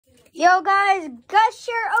Yo guys,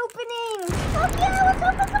 Gusher opening! Oh yeah, what's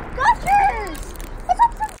up with some Gushers? What's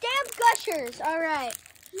up with some damn Gushers? Alright.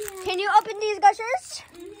 Yeah. Can you open these Gushers?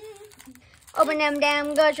 Mm-hmm. Open them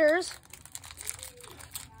damn Gushers.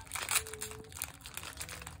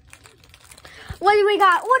 What do we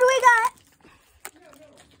got? What do we got?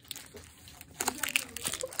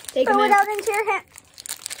 Throw it out into your hand.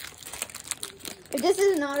 If this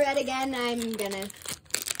is not red again, I'm gonna...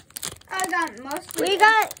 I got most. We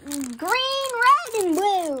got green, red, and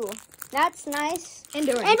blue. That's nice. And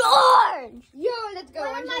orange. And orange! Yo, let's go.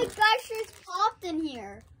 One of my Gushers popped in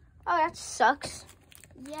here. Oh, that sucks.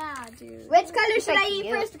 Yeah, dude. Which color should I eat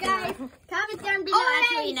first, guys? Comment down below. Orange.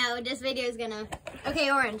 Actually, no, this video is gonna...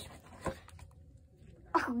 Okay, orange.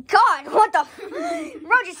 Oh, God, what the...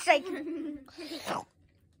 Bro, just like...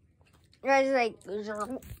 Guys, like...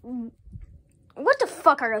 What the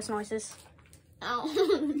fuck are those noises? Oh.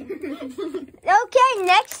 Okay,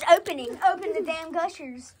 next opening. Open the damn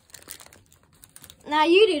Gushers. Now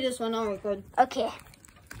you do this one. I'll record. Okay.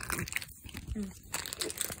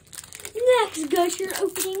 Next Gusher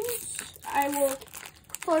opening. I will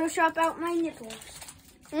Photoshop out my nipples.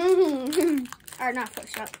 Mm-hmm. Or not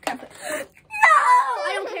Photoshop. No!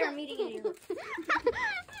 I don't care. I'm eating it.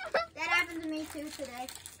 That happened to me too today.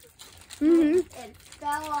 Mm-hmm. It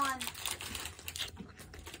fell on.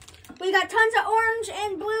 We got tons of orange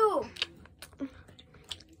and blue.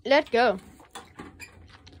 Let's go.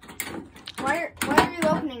 Why are you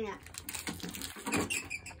opening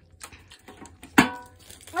that?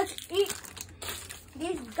 Let's eat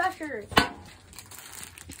these Gushers.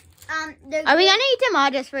 Are we gonna eat them all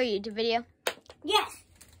just for a YouTube video? Yes.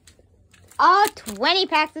 All 20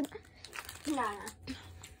 packs of... No.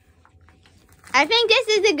 I think this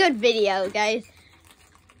is a good video, guys.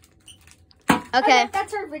 Okay.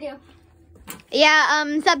 That's our video. Yeah,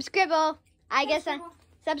 subscribe. I guess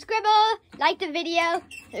subscribe, like the video,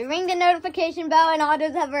 ring the notification bell, and all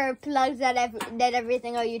those other plugs that every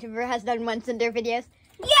single YouTuber has done once in their videos.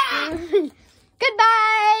 Yeah!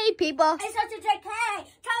 Goodbye, people. It's such a JK,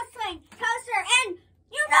 Toaster, and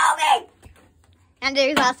you know me! And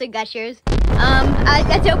there's also Gushers.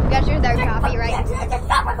 Let's hope Gushers are copyright. Just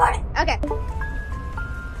stop recording! Okay.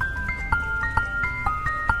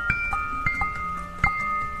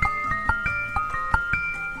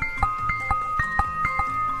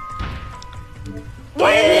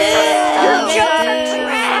 Yeah!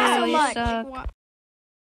 So much.